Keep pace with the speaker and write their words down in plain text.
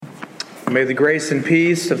May the grace and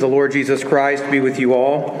peace of the Lord Jesus Christ be with you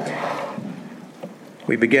all.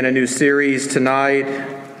 We begin a new series tonight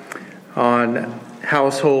on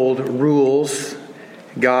household rules,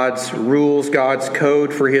 God's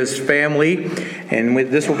code for His family. And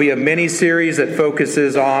this will be a mini-series that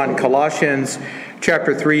focuses on Colossians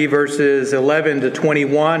chapter 3, verses 11 to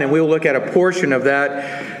 21. And we'll look at a portion of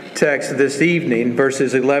that text this evening,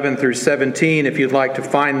 verses 11 through 17, if you'd like to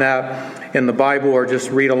find that in the Bible or just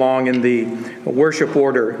read along in the worship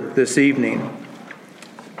order this evening.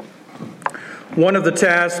 One of the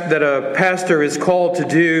tasks that a pastor is called to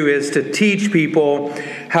do is to teach people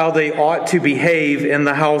how they ought to behave in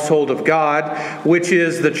the household of God, which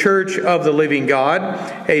is the church of the living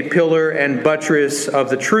God, a pillar and buttress of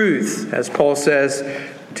the truth, as Paul says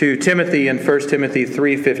to Timothy in 1 Timothy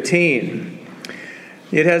 3:15.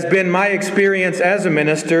 It has been my experience as a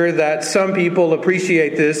minister that some people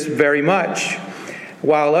appreciate this very much,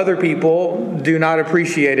 while other people do not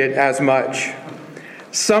appreciate it as much.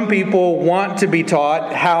 Some people want to be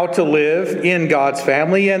taught how to live in God's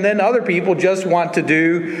family, and then other people just want to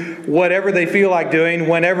do whatever they feel like doing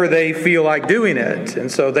whenever they feel like doing it.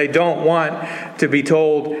 And so they don't want to be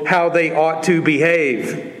told how they ought to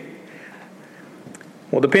behave.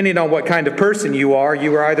 Well, depending on what kind of person you are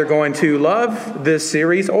either going to love this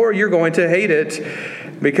series or you're going to hate it,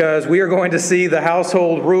 because we are going to see the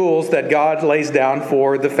household rules that God lays down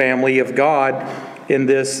for the family of God in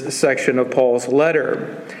this section of Paul's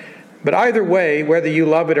letter. But either way, whether you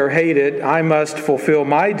love it or hate it, I must fulfill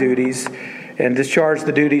my duties and discharge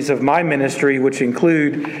the duties of my ministry, which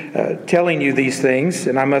include telling you these things,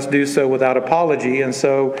 and I must do so without apology. And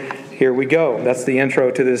so here we go. That's the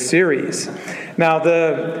intro to this series. Now,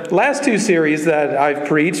 the last two series that I've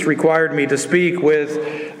preached required me to speak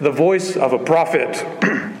with the voice of a prophet.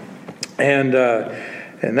 And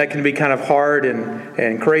that can be kind of hard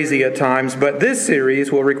and crazy at times. But this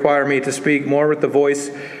series will require me to speak more with the voice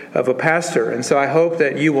of a pastor. And so I hope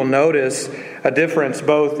that you will notice a difference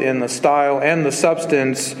both in the style and the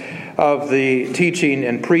substance of the teaching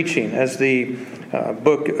and preaching, as the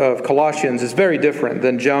book of Colossians is very different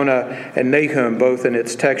than Jonah and Nahum, both in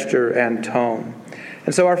its texture and tone.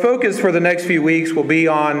 And so our focus for the next few weeks will be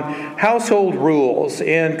on household rules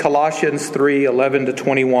in Colossians 3, 11 to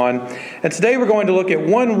 21. And today we're going to look at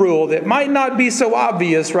one rule that might not be so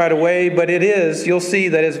obvious right away, but it is. You'll see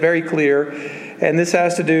that it's very clear. And this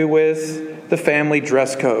has to do with the family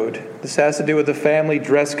dress code. This has to do with the family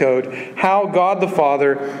dress code, how God the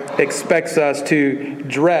Father expects us to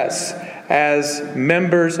dress as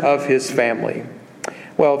members of His family.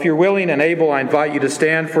 Well, if you're willing and able, I invite you to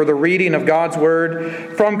stand for the reading of God's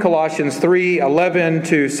Word from Colossians 3, 11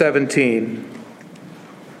 to 17.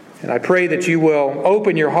 And I pray that you will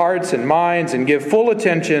open your hearts and minds and give full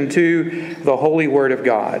attention to the holy Word of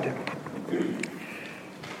God.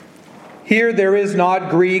 Here there is not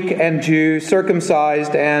Greek and Jew,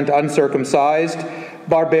 circumcised and uncircumcised,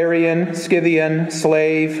 barbarian, Scythian,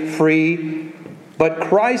 slave, free, but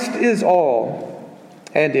Christ is all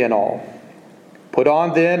and in all. Put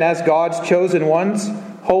on then as God's chosen ones,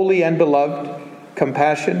 holy and beloved,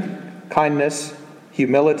 compassion, kindness,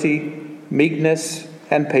 humility, meekness,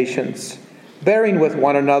 and patience, bearing with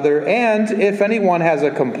one another, and if anyone has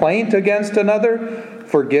a complaint against another,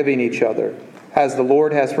 forgiving each other, as the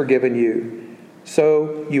Lord has forgiven you,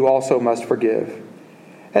 so you also must forgive.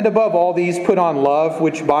 And above all these, put on love,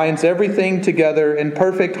 which binds everything together in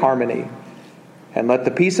perfect harmony. And let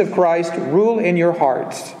the peace of Christ rule in your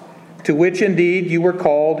hearts, to which indeed you were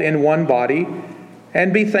called in one body,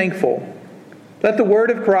 and be thankful. Let the word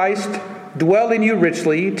of Christ dwell in you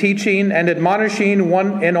richly, teaching and admonishing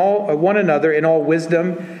one another in all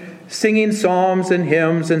wisdom, singing psalms and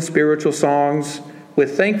hymns and spiritual songs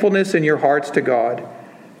with thankfulness in your hearts to God.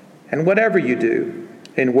 And whatever you do,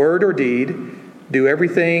 in word or deed, do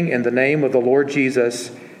everything in the name of the Lord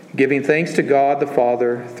Jesus, giving thanks to God the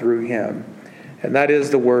Father through Him. And that is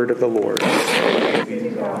the word of the Lord.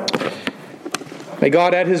 May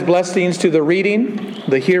God add His blessings to the reading,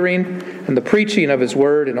 the hearing, and the preaching of His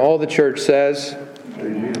word, and all the church says,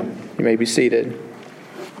 Amen. You may be seated.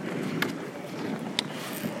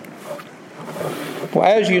 Well,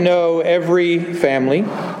 as you know, every family,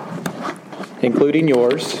 including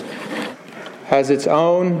yours, has its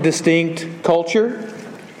own distinct culture,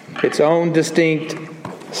 its own distinct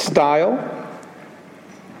style.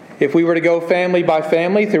 If we were to go family by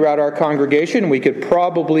family throughout our congregation, we could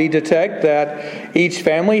probably detect that each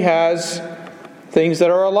family has things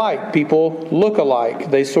that are alike. People look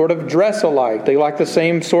alike. They sort of dress alike. They like the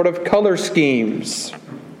same sort of color schemes.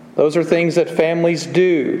 Those are things that families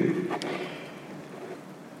do.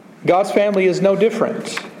 God's family is no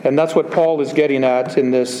different. And that's what Paul is getting at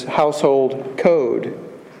in this household code.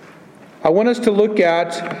 I want us to look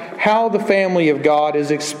at how the family of God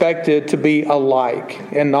is expected to be alike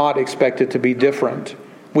and not expected to be different.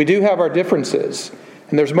 We do have our differences,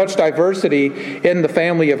 and there's much diversity in the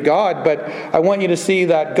family of God, but I want you to see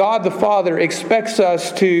that God the Father expects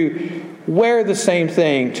us to wear the same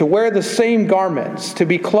thing, to wear the same garments, to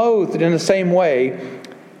be clothed in the same way,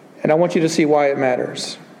 and I want you to see why it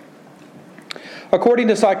matters. According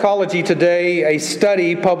to Psychology Today, a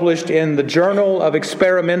study published in the Journal of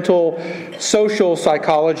Experimental Social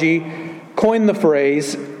Psychology coined the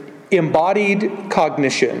phrase embodied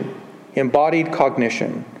cognition. Embodied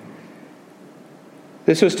cognition.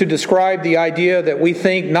 This was to describe the idea that we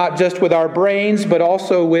think not just with our brains, but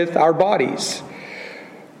also with our bodies.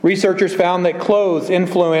 Researchers found that clothes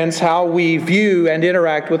influence how we view and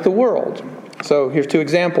interact with the world. So here's two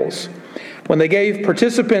examples. When they gave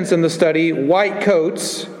participants in the study white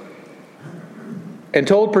coats and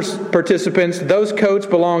told participants those coats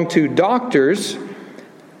belonged to doctors,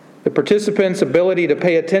 the participants' ability to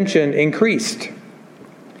pay attention increased.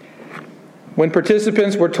 When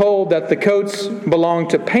participants were told that the coats belonged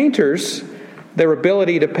to painters, their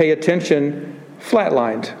ability to pay attention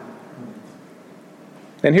flatlined.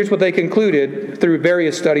 And here's what they concluded through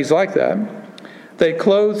various studies like that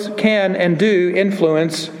clothes can and do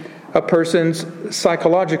influence a person's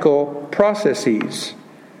psychological processes.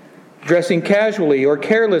 Dressing casually or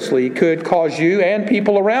carelessly could cause you and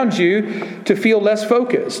people around you to feel less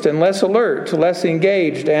focused and less alert, less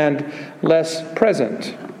engaged, and less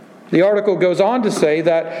present. The article goes on to say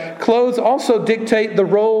that clothes also dictate the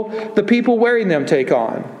role the people wearing them take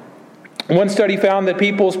on. One study found that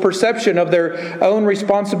people's perception of their own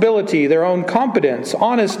responsibility, their own competence,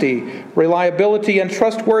 honesty, reliability, and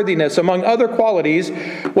trustworthiness, among other qualities,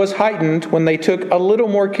 was heightened when they took a little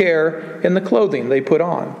more care in the clothing they put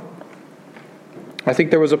on. I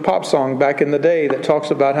think there was a pop song back in the day that talks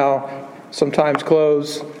about how sometimes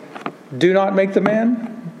clothes do not make the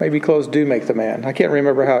man. Maybe clothes do make the man. I can't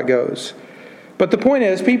remember how it goes. But the point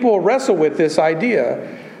is, people wrestle with this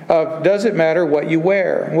idea of, does it matter what you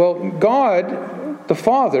wear? Well, God, the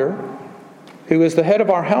Father, who is the head of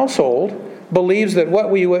our household, believes that what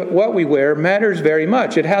we wear matters very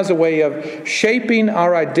much. It has a way of shaping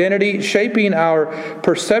our identity, shaping our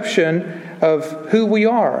perception of who we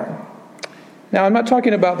are. Now, I'm not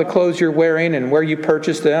talking about the clothes you're wearing and where you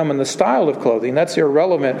purchase them and the style of clothing. That's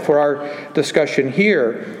irrelevant for our discussion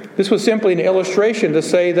here. This was simply an illustration to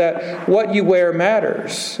say that what you wear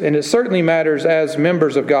matters, and it certainly matters as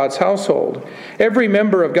members of God's household. Every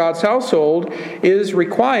member of God's household is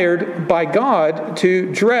required by God to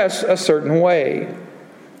dress a certain way.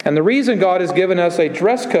 And the reason God has given us a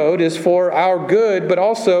dress code is for our good, but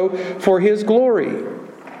also for His glory.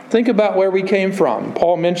 Think about where we came from.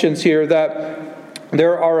 Paul mentions here that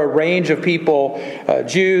there are a range of people,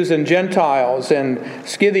 Jews and Gentiles and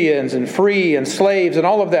Scythians and free and slaves and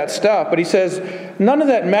all of that stuff. But he says none of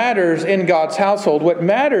that matters in God's household. What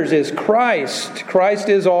matters is Christ. Christ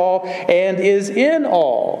is all and is in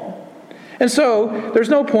all. And so there's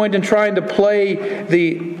no point in trying to play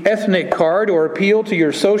the ethnic card or appeal to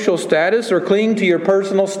your social status or cling to your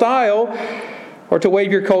personal style or to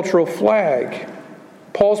wave your cultural flag.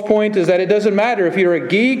 Paul's point is that it doesn't matter if you're a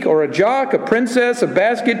geek or a jock, a princess, a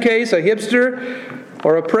basket case, a hipster,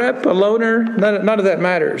 or a prep, a loner. None of that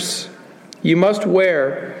matters. You must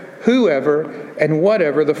wear whoever and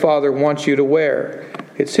whatever the Father wants you to wear.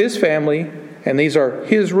 It's His family, and these are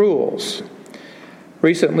His rules.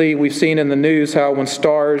 Recently, we've seen in the news how when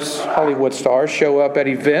stars, Hollywood stars, show up at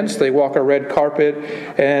events, they walk a red carpet,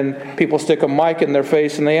 and people stick a mic in their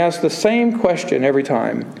face, and they ask the same question every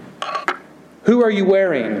time. Who are you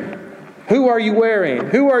wearing? Who are you wearing?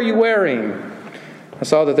 Who are you wearing? I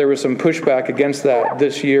saw that there was some pushback against that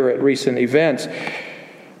this year at recent events.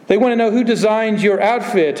 They want to know who designed your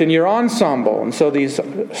outfit and your ensemble. And so these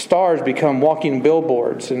stars become walking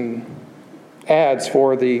billboards and ads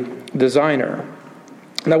for the designer.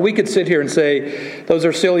 Now, we could sit here and say, those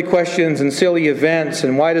are silly questions and silly events,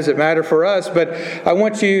 and why does it matter for us? But I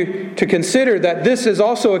want you to consider that this is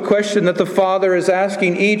also a question that the Father is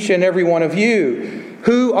asking each and every one of you.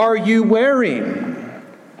 Who are you wearing?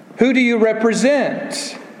 Who do you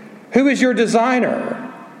represent? Who is your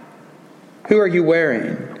designer? Who are you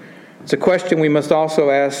wearing? It's a question we must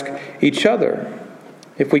also ask each other.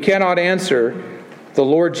 If we cannot answer the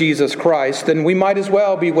Lord Jesus Christ, then we might as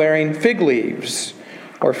well be wearing fig leaves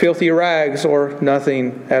or filthy rags, or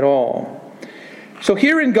nothing at all. So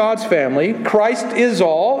here in God's family, Christ is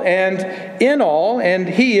all and in all, and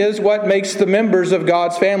He is what makes the members of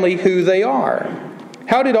God's family who they are.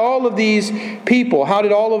 How did all of these people, how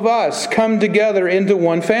did all of us come together into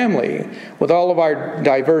one family? With all of our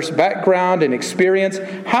diverse background and experience,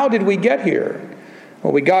 how did we get here?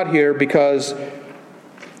 Well, we got here because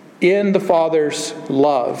in the Father's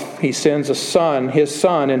love, He sends His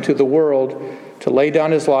Son, into the world to lay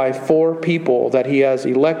down His life for people that He has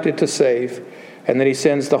elected to save. And then He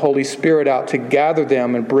sends the Holy Spirit out to gather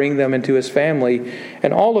them and bring them into His family.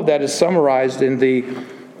 And all of that is summarized in the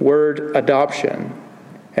word adoption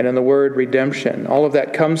and in the word redemption. All of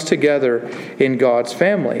that comes together in God's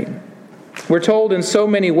family. We're told in so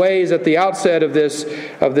many ways at the outset of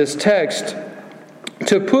this text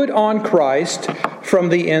to put on Christ from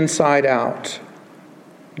the inside out.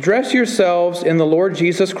 Dress yourselves in the Lord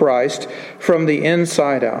Jesus Christ from the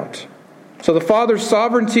inside out. So the Father's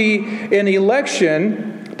sovereignty in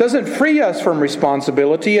election doesn't free us from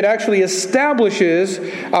responsibility. It actually establishes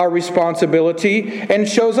our responsibility and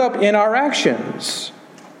shows up in our actions.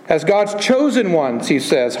 As God's chosen ones, He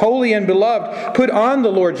says, holy and beloved, put on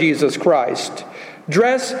the Lord Jesus Christ.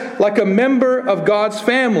 Dress like a member of God's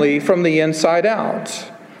family from the inside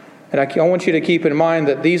out. And I want you to keep in mind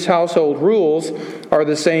that these household rules are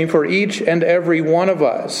the same for each and every one of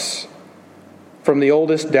us, from the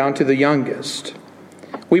oldest down to the youngest.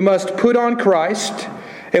 We must put on Christ,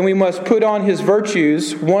 and we must put on His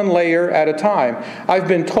virtues one layer at a time. I've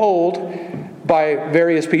been told by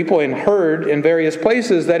various people and heard in various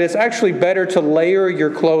places that it's actually better to layer your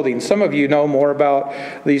clothing. Some of you know more about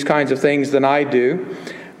these kinds of things than I do.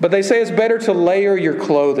 But they say it's better to layer your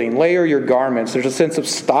clothing, layer your garments. There's a sense of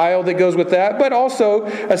style that goes with that, but also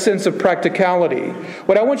a sense of practicality.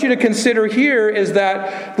 What I want you to consider here is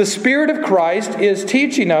that the Spirit of Christ is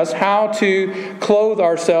teaching us how to clothe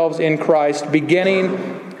ourselves in Christ,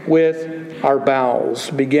 beginning with our bowels,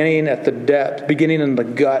 beginning at the depth, beginning in the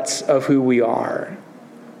guts of who we are.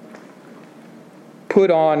 Put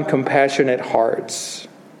on compassionate hearts.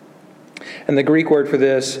 And the Greek word for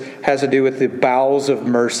this has to do with the bowels of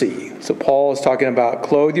mercy. So Paul is talking about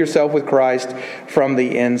clothe yourself with Christ from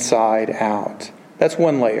the inside out. That's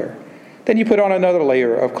one layer. Then you put on another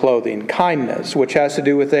layer of clothing, kindness, which has to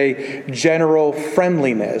do with a general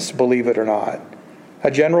friendliness, believe it or not. A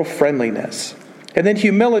general friendliness. And then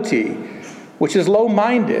humility, which is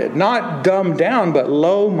low-minded, not dumbed down, but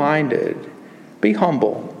low-minded. Be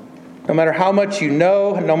humble. No matter how much you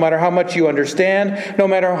know, no matter how much you understand, no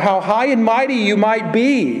matter how high and mighty you might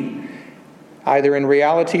be, either in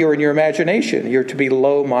reality or in your imagination, you're to be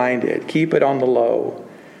low-minded. Keep it on the low.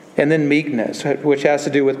 And then meekness, which has to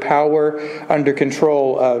do with power under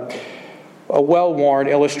control. A well-worn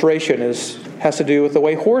illustration has to do with the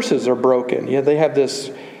way horses are broken. They have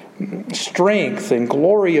this strength and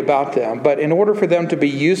glory about them, but in order for them to be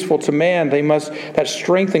useful to man, that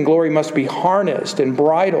strength and glory must be harnessed and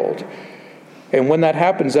bridled. And when that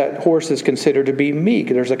happens, that horse is considered to be meek.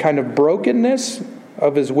 There's a kind of brokenness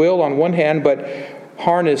of his will on one hand, but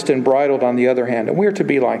harnessed and bridled on the other hand. And we're to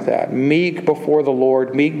be like that, meek before the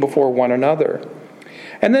Lord, meek before one another.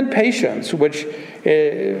 And then patience, which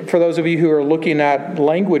for those of you who are looking at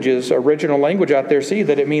languages, original language out there, see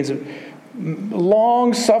that it means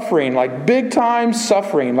long suffering, like big time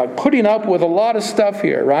suffering, like putting up with a lot of stuff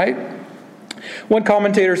here, right? One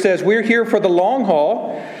commentator says, we're here for the long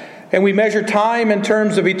haul, and we measure time in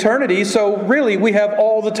terms of eternity, so really we have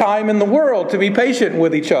all the time in the world to be patient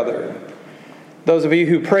with each other. Those of you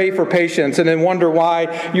who pray for patience and then wonder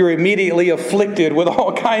why you're immediately afflicted with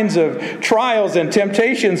all kinds of trials and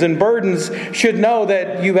temptations and burdens should know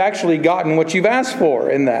that you've actually gotten what you've asked for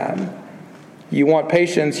in that. You want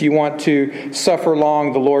patience, you want to suffer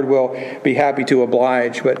long, the Lord will be happy to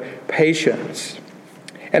oblige, but patience.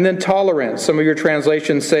 And then tolerance. Some of your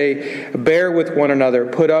translations say, bear with one another,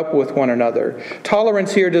 put up with one another.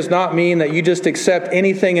 Tolerance here does not mean that you just accept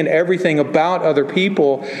anything and everything about other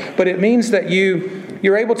people, but it means that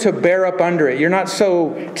you're able to bear up under it. You're not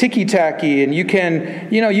so ticky-tacky, and you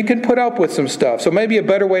can put up with some stuff. So maybe a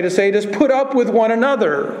better way to say it is put up with one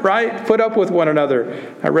another, right? Put up with one another.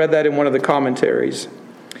 I read that in one of the commentaries.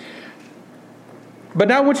 But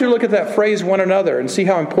now I want you to look at that phrase, one another, and see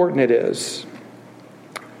how important it is.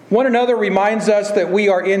 One another reminds us that we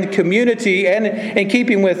are in community, and in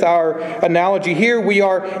keeping with our analogy here, we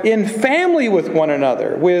are in family with one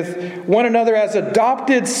another as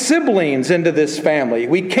adopted siblings into this family.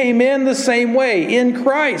 We came in the same way, in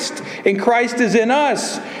Christ, and Christ is in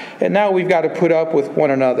us, and now we've got to put up with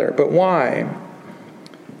one another. But why?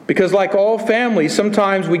 Because like all families,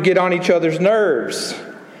 sometimes we get on each other's nerves.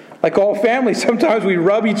 Like all families, sometimes we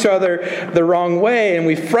rub each other the wrong way, and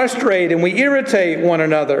we frustrate and we irritate one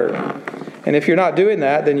another. And if you're not doing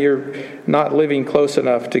that, then you're not living close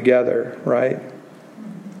enough together, right?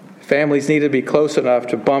 Families need to be close enough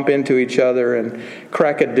to bump into each other and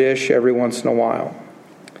crack a dish every once in a while.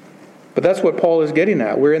 But that's what Paul is getting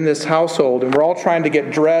at. We're in this household and we're all trying to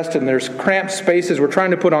get dressed and there's cramped spaces. We're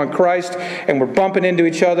trying to put on Christ and we're bumping into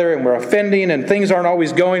each other and we're offending and things aren't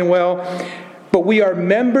always going well. But we are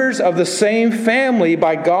members of the same family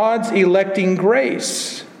by God's electing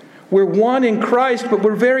grace. We're one in Christ, but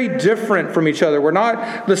we're very different from each other. We're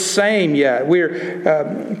not the same yet.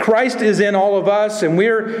 Christ is in all of us, and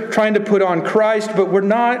we're trying to put on Christ, but we're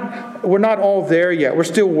not all there yet. We're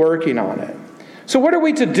still working on it. So what are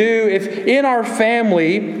we to do if in our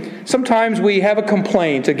family, sometimes we have a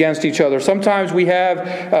complaint against each other. Sometimes we have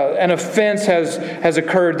an offense has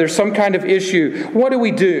occurred. There's some kind of issue. What do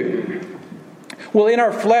we do? Well, in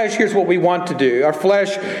our flesh, here's what we want to do. Our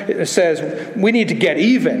flesh says we need to get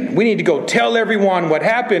even. We need to go tell everyone what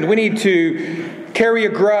happened. We need to carry a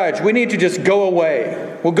grudge. We need to just go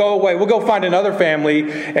away. We'll go away. We'll go find another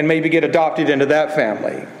family and maybe get adopted into that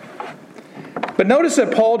family. But notice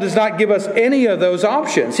that Paul does not give us any of those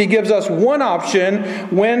options. He gives us one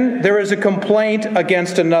option when there is a complaint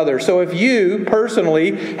against another. So if you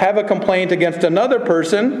personally have a complaint against another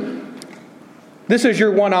person, this is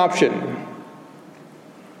your one option.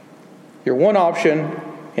 Your one option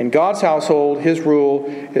in God's household, His rule,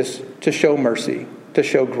 is to show mercy, to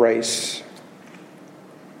show grace.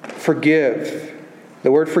 Forgive.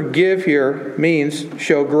 The word forgive here means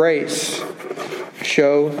show grace.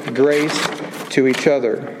 Show grace to each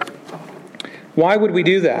other. Why would we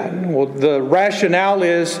do that? Well, the rationale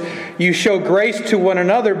is you show grace to one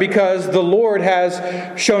another because the Lord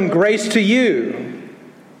has shown grace to you.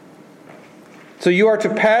 So you are to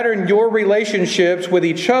pattern your relationships with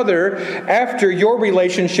each other after your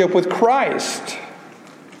relationship with Christ.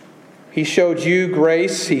 He showed you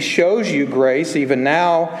grace. He shows you grace. Even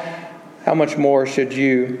now, how much more should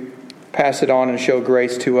you pass it on and show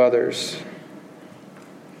grace to others?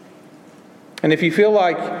 And if you feel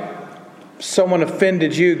like someone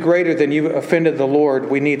offended you greater than you offended the Lord,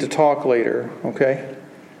 we need to talk later, okay?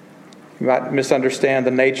 You might misunderstand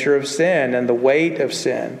the nature of sin and the weight of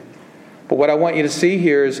sin. But what I want you to see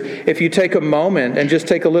here is if you take a moment and just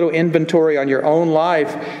take a little inventory on your own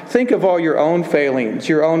life, think of all your own failings,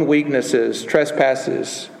 your own weaknesses,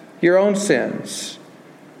 trespasses, your own sins.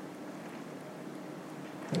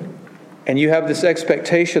 And you have this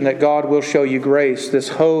expectation that God will show you grace, this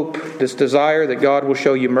hope, this desire that God will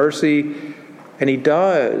show you mercy. And He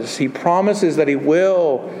does. He promises that He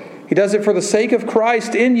will. He does it for the sake of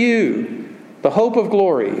Christ in you, the hope of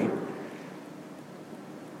glory.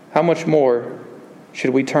 How much more should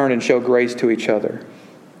we turn and show grace to each other?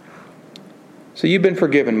 So you've been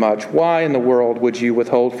forgiven much. Why in the world would you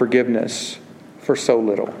withhold forgiveness for so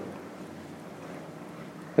little?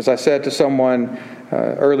 As I said to someone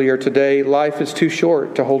earlier today, life is too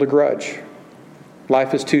short to hold a grudge.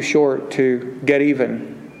 Life is too short to get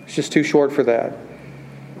even. It's just too short for that.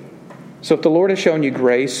 So if the Lord has shown you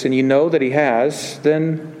grace and you know that He has,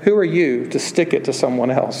 then who are you to stick it to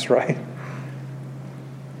someone else, right?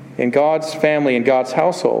 In God's family, in God's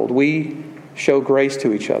household, we show grace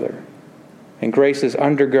to each other. And grace is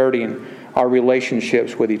undergirding our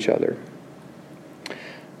relationships with each other.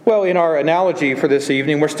 Well, in our analogy for this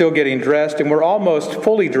evening, we're still getting dressed, and we're almost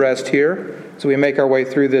fully dressed here as we make our way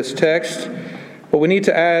through this text. But we need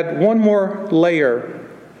to add one more layer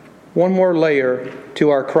to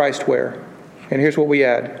our Christ wear. And here's what we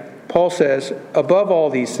add. Paul says, above all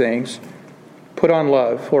these things, put on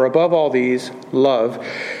love, or above all these, love,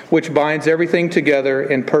 which binds everything together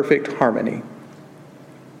in perfect harmony.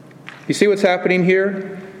 You see what's happening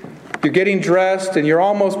here? You're getting dressed and you're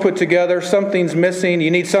almost put together. Something's missing. You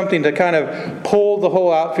need something to kind of pull the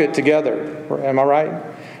whole outfit together. Am I right?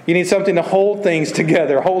 You need something to hold things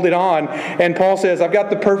together, hold it on. And Paul says, I've got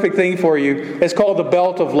the perfect thing for you. It's called the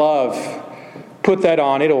belt of love. Put that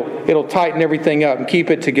on. It'll tighten everything up and keep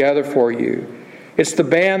it together for you. It's the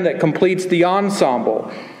band that completes the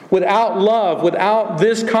ensemble. Without love, without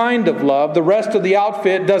this kind of love, the rest of the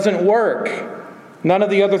outfit doesn't work. None of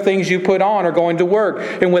the other things you put on are going to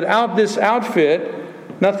work. And without this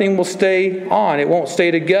outfit, nothing will stay on. It won't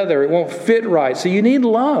stay together. It won't fit right. So you need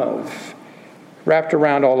love wrapped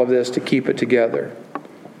around all of this to keep it together.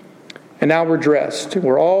 And now we're dressed.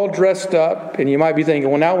 We're all dressed up. And you might be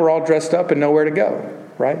thinking, well, now we're all dressed up and nowhere to go,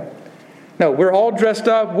 right? No, we're all dressed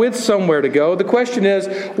up with somewhere to go. The question is,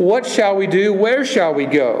 what shall we do? Where shall we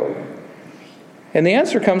go? And the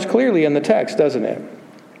answer comes clearly in the text, doesn't it?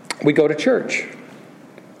 We go to church.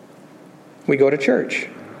 We go to church.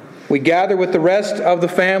 We gather with the rest of the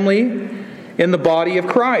family in the body of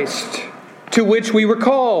Christ, to which we were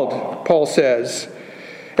called, Paul says.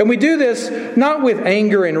 And we do this not with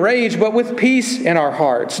anger and rage, but with peace in our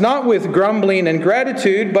hearts. Not with grumbling and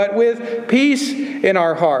gratitude, but with peace in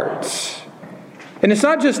our hearts. And it's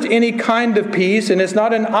not just any kind of peace, and it's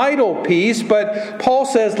not an idle peace, but Paul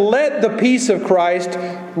says, let the peace of Christ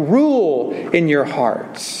rule in your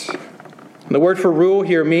hearts. And the word for rule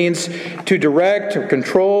here means to direct or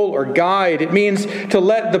control or guide. It means to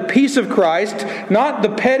let the peace of Christ, not the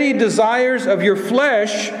petty desires of your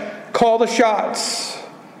flesh, call the shots.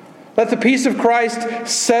 Let the peace of Christ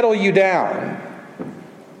settle you down.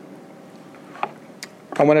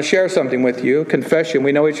 I want to share something with you. Confession.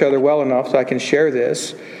 We know each other well enough so I can share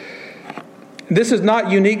this. This is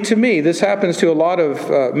not unique to me. This happens to a lot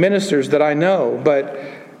of ministers that I know. But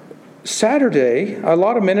Saturday, a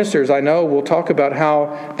lot of ministers I know will talk about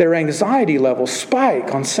how their anxiety levels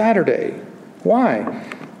spike on Saturday. Why?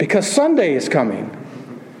 Because Sunday is coming.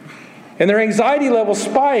 And their anxiety levels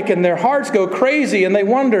spike and their hearts go crazy and they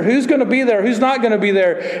wonder who's going to be there, who's not going to be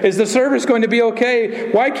there. Is the service going to be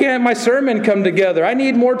okay? Why can't my sermon come together? I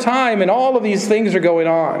need more time, and all of these things are going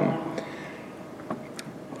on.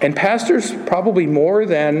 And pastors, probably more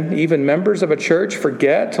than even members of a church,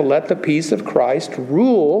 forget to let the peace of Christ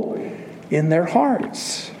rule in their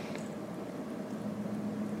hearts.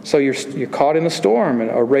 So you're caught in a storm,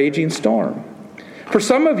 a raging storm. For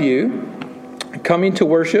some of you, coming to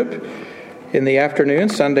worship in the afternoon,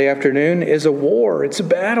 Sunday afternoon, is a war. It's a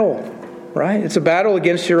battle, right? It's a battle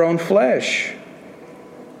against your own flesh.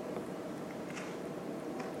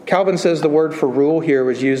 Calvin says the word for rule here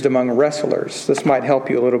was used among wrestlers. This might help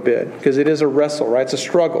you a little bit, because it is a wrestle, right? It's a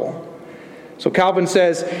struggle. So Calvin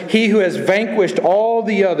says, he who has vanquished all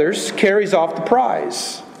the others carries off the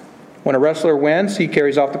prize. When a wrestler wins, he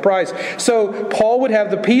carries off the prize. So Paul would have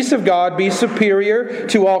the peace of God be superior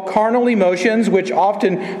to all carnal emotions, which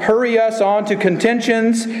often hurry us on to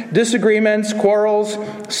contentions, disagreements, quarrels,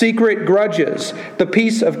 secret grudges. The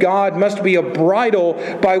peace of God must be a bridle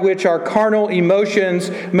by which our carnal emotions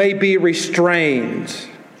may be restrained.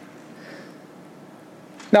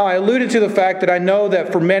 Now, I alluded to the fact that I know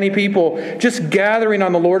that for many people, just gathering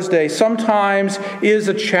on the Lord's Day sometimes is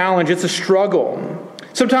a challenge. It's a struggle.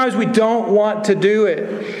 Sometimes we don't want to do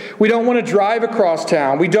it. We don't want to drive across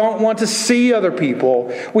town. We don't want to see other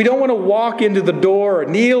people. We don't want to walk into the door,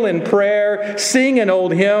 kneel in prayer, sing an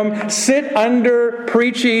old hymn, sit under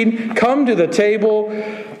preaching, come to the table,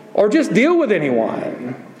 or just deal with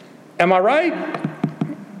anyone. Am I right?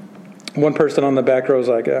 One person on the back row is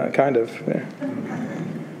like, kind of. Yeah.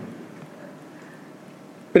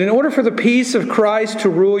 But in order for the peace of Christ to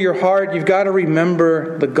rule your heart, you've got to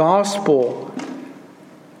remember the gospel.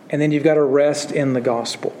 And then you've got to rest in the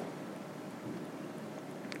gospel.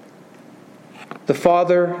 The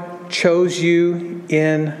Father chose you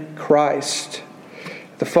in Christ.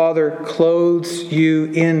 The Father clothes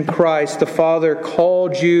you in Christ. The Father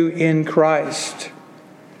called you in Christ.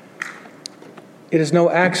 It is no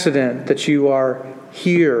accident that you are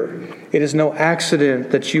here. It is no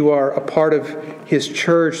accident that you are a part of His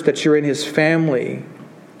church, that you're in His family.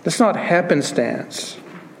 That's not happenstance.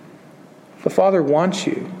 The Father wants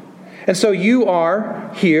you. And so you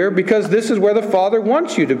are here because this is where the Father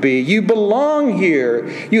wants you to be. You belong here.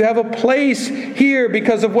 You have a place here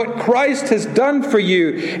because of what Christ has done for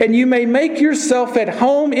you. And you may make yourself at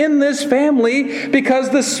home in this family because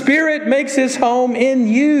the Spirit makes His home in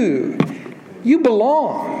you. You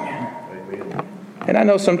belong. And I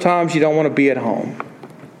know sometimes you don't want to be at home.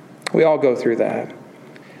 We all go through that.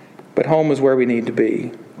 But home is where we need to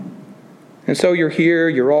be. And so you're here,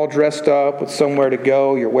 you're all dressed up with somewhere to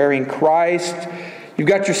go, you're wearing Christ, you've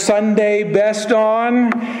got your Sunday best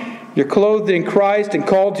on, you're clothed in Christ and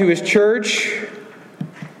called to His church.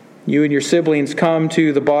 You and your siblings come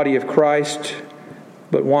to the body of Christ.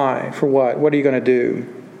 But why? For what? What are you going to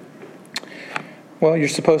do? Well, you're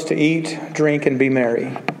supposed to eat, drink, and be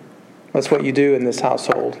merry. That's what you do in this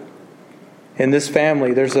household. In this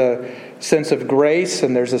family, there's a sense of grace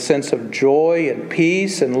and there's a sense of joy and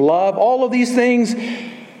peace and love. All of these things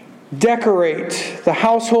decorate the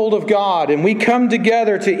household of God, and we come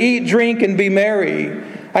together to eat, drink, and be merry.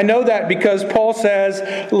 I know that because Paul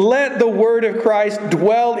says, let the word of Christ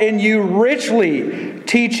dwell in you richly,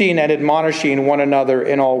 teaching and admonishing one another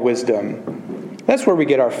in all wisdom. That's where we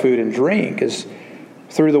get our food and drink, is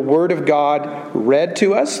through the Word of God read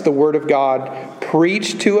to us, the Word of God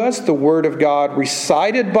preached to us, the Word of God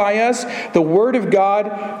recited by us, the Word of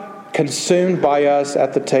God consumed by us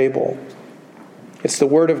at the table. It's the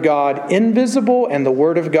Word of God invisible and the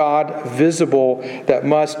Word of God visible that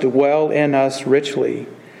must dwell in us richly.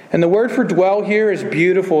 And the word for dwell here is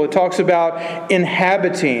beautiful. It talks about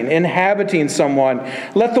inhabiting someone.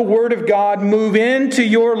 Let the Word of God move into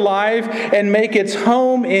your life and make its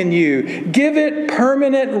home in you. Give it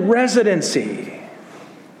permanent residency.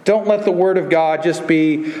 Don't let the Word of God just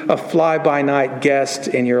be a fly-by-night guest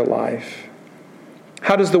in your life.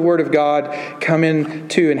 How does the Word of God come in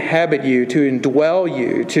to inhabit you, to indwell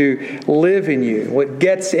you, to live in you? What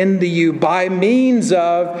gets into you by means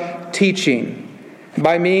of teaching,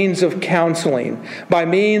 by means of counseling, by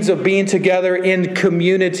means of being together in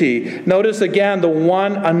community. Notice again the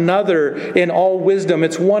one another in all wisdom.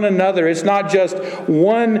 It's one another. It's not just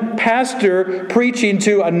one pastor preaching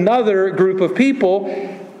to another group of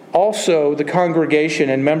people. Also, the congregation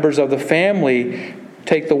and members of the family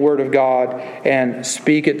take the Word of God and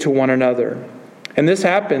speak it to one another. And this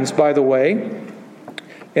happens, by the way,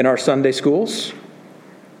 in our Sunday schools.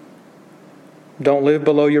 Don't live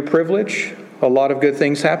below your privilege. A lot of good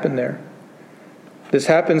things happen there. This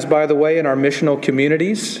happens, by the way, in our missional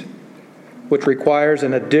communities, which requires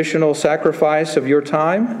an additional sacrifice of your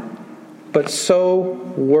time, but so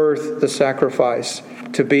worth the sacrifice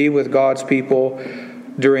to be with God's people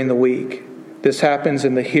during the week. This happens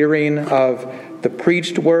in the hearing of the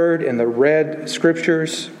preached word and the read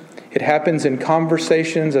scriptures. It happens in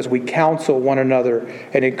conversations as we counsel one another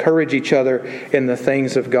and encourage each other in the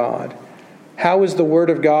things of God. How is the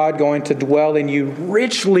Word of God going to dwell in you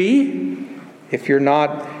richly if you're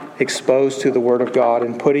not exposed to the Word of God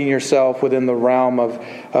and putting yourself within the realm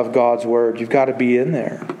of God's Word? You've got to be in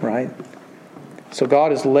there, right? So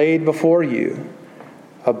God has laid before you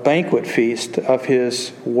a banquet feast of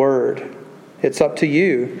His Word. It's up to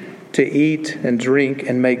you to eat and drink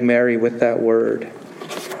and make merry with that Word.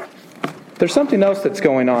 There's something else that's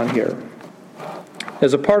going on here.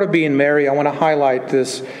 As a part of being merry, I want to highlight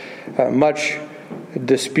this much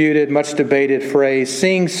disputed, much debated phrase: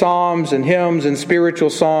 sing psalms and hymns and spiritual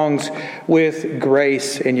songs with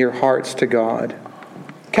grace in your hearts to God.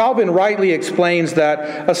 Calvin rightly explains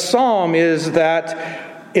that a psalm is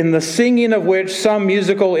that in the singing of which some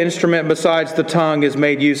musical instrument besides the tongue is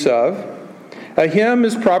made use of. A hymn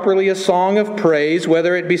is properly a song of praise,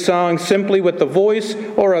 whether it be sung simply with the voice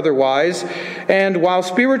or otherwise. And while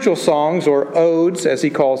spiritual songs, or odes as he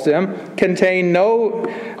calls them, contain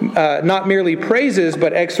not merely praises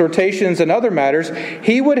but exhortations and other matters,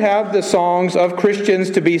 he would have the songs of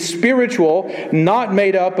Christians to be spiritual, not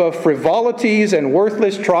made up of frivolities and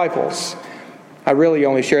worthless trifles. I really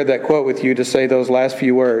only shared that quote with you to say those last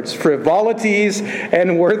few words: frivolities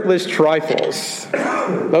and worthless trifles.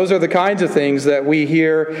 Those are the kinds of things that we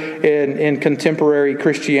hear in contemporary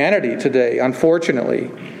Christianity today, unfortunately.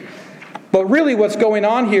 But really what's going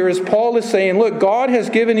on here is Paul is saying, look, God has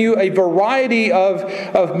given you a variety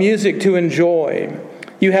of music to enjoy.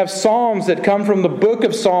 You have psalms that come from the book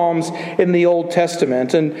of Psalms in the Old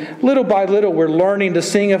Testament. And little by little, we're learning to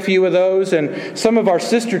sing a few of those. And some of our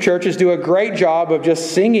sister churches do a great job of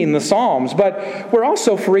just singing the psalms. But we're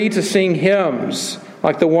also free to sing hymns,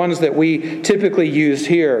 like the ones that we typically use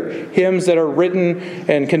here. Hymns that are written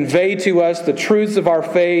and convey to us the truths of our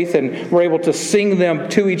faith, and we're able to sing them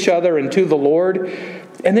to each other and to the Lord.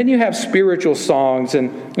 And then you have spiritual songs,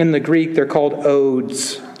 and in the Greek they're called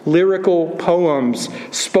odes. Lyrical poems,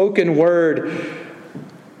 spoken word,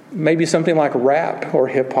 maybe something like rap or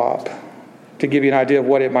hip-hop, to give you an idea of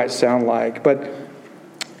what it might sound like. But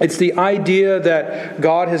it's the idea that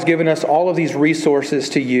God has given us all of these resources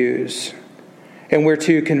to use. And we're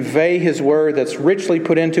to convey His word that's richly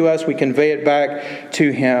put into us. We convey it back to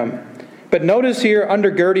Him. But notice here,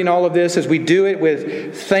 undergirding all of this, is we do it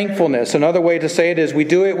with thankfulness. Another way to say it is we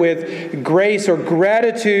do it with grace or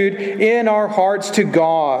gratitude in our hearts to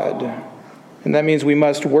God. And that means we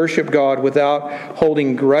must worship God without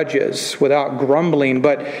holding grudges, without grumbling,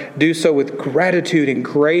 but do so with gratitude and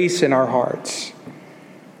grace in our hearts.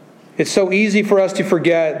 It's so easy for us to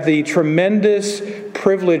forget the tremendous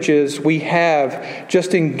privileges we have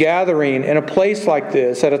just in gathering in a place like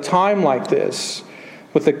this, at a time like this,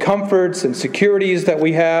 with the comforts and securities that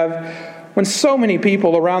we have, when so many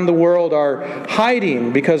people around the world are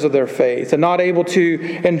hiding because of their faith and not able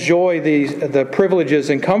to enjoy the privileges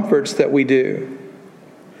and comforts that we do.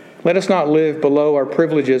 Let us not live below our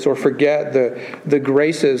privileges or forget the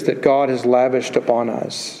graces that God has lavished upon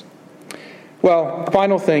us. Well,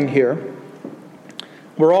 final thing here.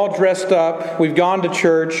 We're all dressed up. We've gone to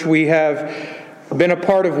church. We have been a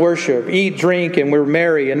part of worship, eat, drink, and we're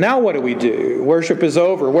merry. And now what do? Worship is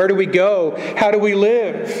over. Where do we go? How do we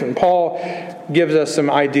live? And Paul gives us some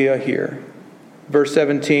idea here. Verse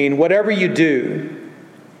 17, whatever you do,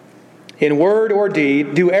 in word or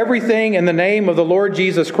deed, do everything in the name of the Lord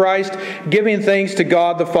Jesus Christ, giving thanks to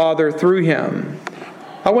God the Father through Him.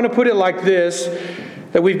 I want to put it like this,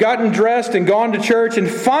 that we've gotten dressed and gone to church, and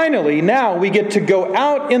finally now we get to go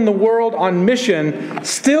out in the world on mission,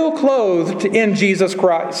 still clothed in Jesus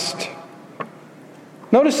Christ.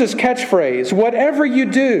 Notice this catchphrase, whatever you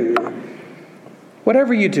do,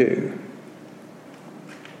 whatever you do.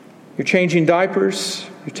 You're changing diapers,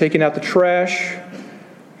 you're taking out the trash,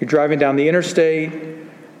 you're driving down the interstate,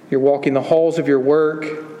 you're walking the halls of your work,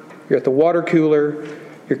 you're at the water cooler,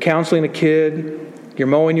 you're counseling a kid, you're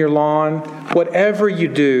mowing your lawn. Whatever you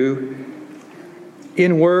do,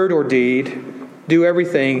 in word or deed, do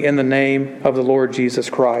everything in the name of the Lord Jesus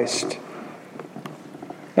Christ.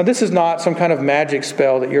 Now, this is not some kind of magic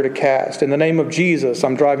spell that you're to cast. In the name of Jesus,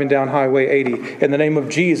 I'm driving down Highway 80. In the name of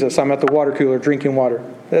Jesus, I'm at the water cooler drinking water.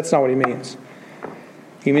 That's not what he means.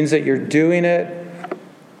 He means that you're doing it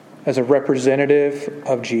as a representative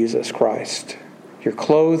of Jesus Christ. You're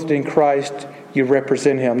clothed in Christ. You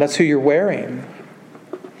represent Him. That's who you're wearing.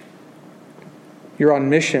 You're on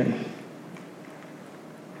mission.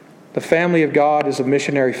 The family of God is a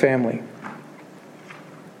missionary family.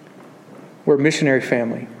 We're a missionary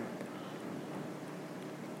family.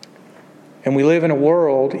 And we live in a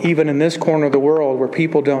world, even in this corner of the world, where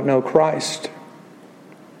people don't know Christ.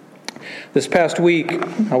 This past week,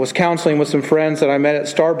 I was counseling with some friends that I met at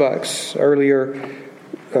Starbucks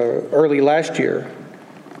early last year.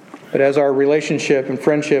 But as our relationship and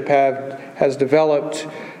friendship has developed,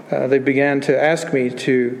 they began to ask me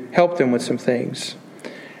to help them with some things.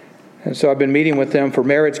 And so I've been meeting with them for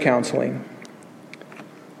marriage counseling.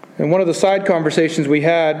 And one of the side conversations we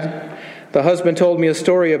had, the husband told me a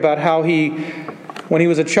story about how when he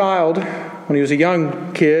was a child, when he was a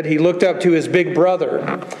young kid, he looked up to his big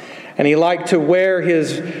brother. And he liked to wear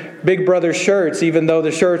his big brother's shirts, even though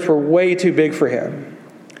the shirts were way too big for him.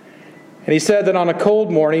 And he said that on a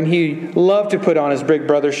cold morning, he loved to put on his big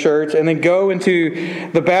brother's shirts and then go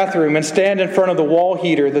into the bathroom and stand in front of the wall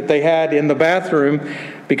heater that they had in the bathroom,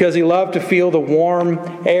 because he loved to feel the warm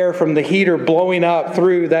air from the heater blowing up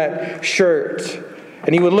through that shirt.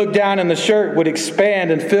 And he would look down and the shirt would expand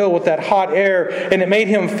and fill with that hot air, and it made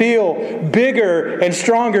him feel bigger and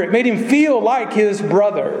stronger. It made him feel like his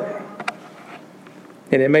brother.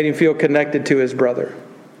 And it made him feel connected to his brother.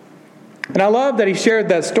 And I love that he shared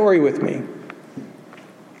that story with me.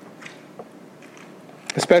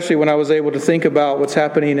 Especially when I was able to think about what's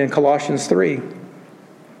happening in Colossians 3.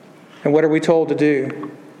 And what are we told to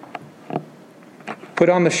do? Put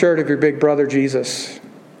on the shirt of your big brother Jesus.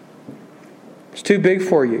 It's too big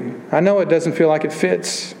for you. I know it doesn't feel like it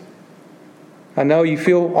fits. I know you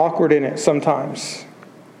feel awkward in it sometimes.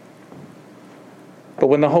 But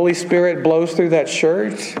when the Holy Spirit blows through that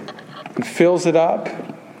shirt and fills it up,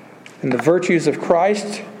 and the virtues of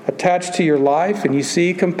Christ attached to your life, and you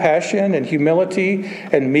see compassion and humility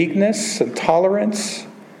and meekness and tolerance,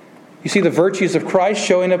 you see the virtues of Christ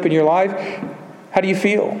showing up in your life, how do you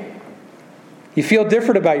feel? You feel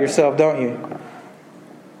different about yourself, don't you?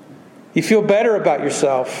 You feel better about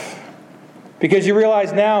yourself because you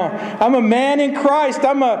realize now, I'm a man in Christ,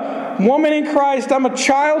 I'm a woman in Christ, I'm a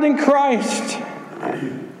child in Christ.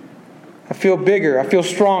 I feel bigger, I feel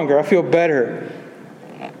stronger, I feel better.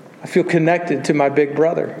 I feel connected to my big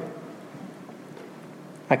brother.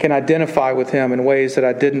 I can identify with him in ways that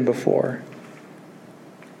I didn't before.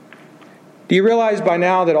 Do you realize by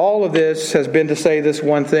now that all of this has been to say this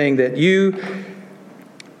one thing, that you,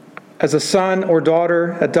 as a son or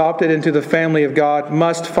daughter adopted into the family of God,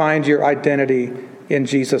 must find your identity in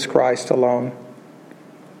Jesus Christ alone?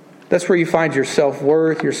 That's where you find your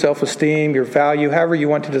self-worth, your self-esteem, your value, however you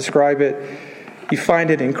want to describe it. You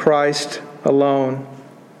find it in Christ alone.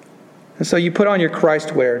 And so you put on your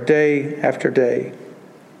Christ wear day after day,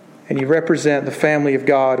 and you represent the family of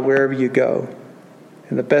God wherever you go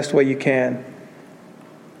in the best way you can.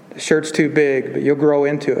 The shirt's too big, but you'll grow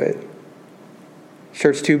into it. The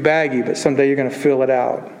shirt's too baggy, but someday you're going to fill it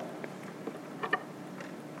out,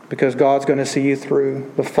 because God's going to see you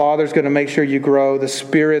through. The Father's going to make sure you grow. The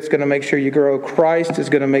Spirit's going to make sure you grow. Christ is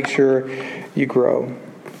going to make sure you grow.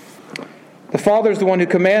 The Father's the one who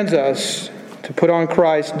commands us to put on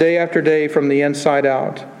Christ day after day from the inside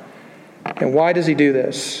out. And why does He do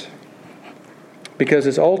this? Because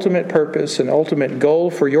His ultimate purpose and ultimate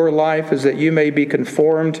goal for your life is that you may be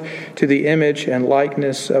conformed to the image and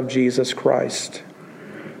likeness of Jesus Christ.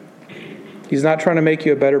 He's not trying to make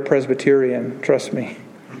you a better Presbyterian, trust me.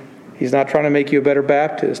 He's not trying to make you a better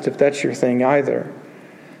Baptist, if that's your thing either.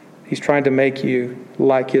 He's trying to make you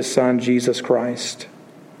like His Son, Jesus Christ.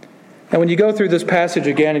 And when you go through this passage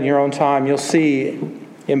again in your own time, you'll see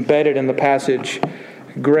embedded in the passage,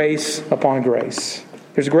 grace upon grace.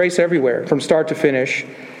 There's grace everywhere, from start to finish,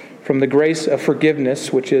 from the grace of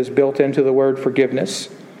forgiveness, which is built into the word forgiveness,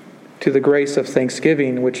 to the grace of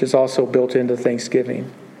thanksgiving, which is also built into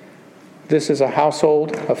thanksgiving. This is a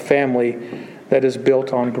household, a family that is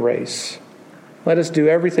built on grace. Let us do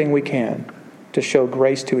everything we can to show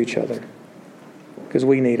grace to each other, because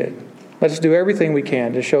we need it. Let us do everything we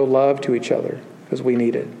can to show love to each other, because we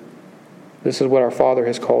need it. This is what our Father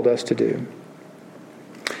has called us to do.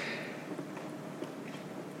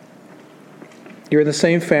 You're in the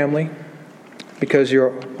same family because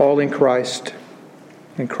you're all in Christ,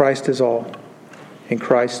 and Christ is all, and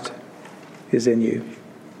Christ is in you.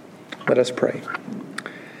 Let us pray.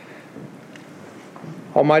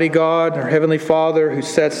 Almighty God, our Heavenly Father, who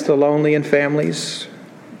sets the lonely in families,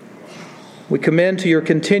 we commend to your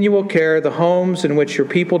continual care the homes in which your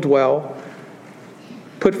people dwell.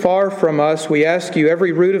 Put far from us, we ask you,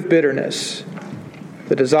 every root of bitterness,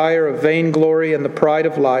 the desire of vainglory and the pride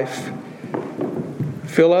of life.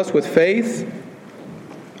 Fill us with faith,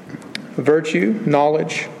 virtue,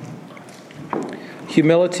 knowledge,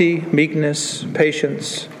 humility, meekness,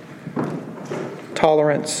 patience,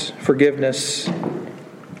 tolerance, forgiveness.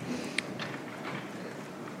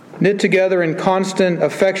 Knit together in constant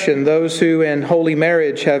affection those who in holy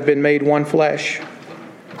marriage have been made one flesh.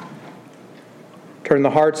 Turn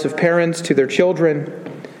the hearts of parents to their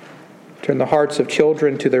children. Turn the hearts of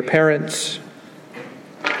children to their parents.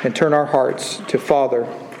 And turn our hearts to Father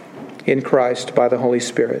in Christ by the Holy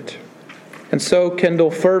Spirit. And so kindle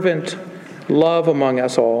fervent love among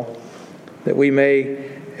us all, that we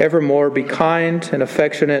may evermore be kind and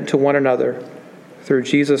affectionate to one another. Through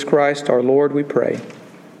Jesus Christ our Lord we pray.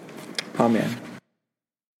 Amen.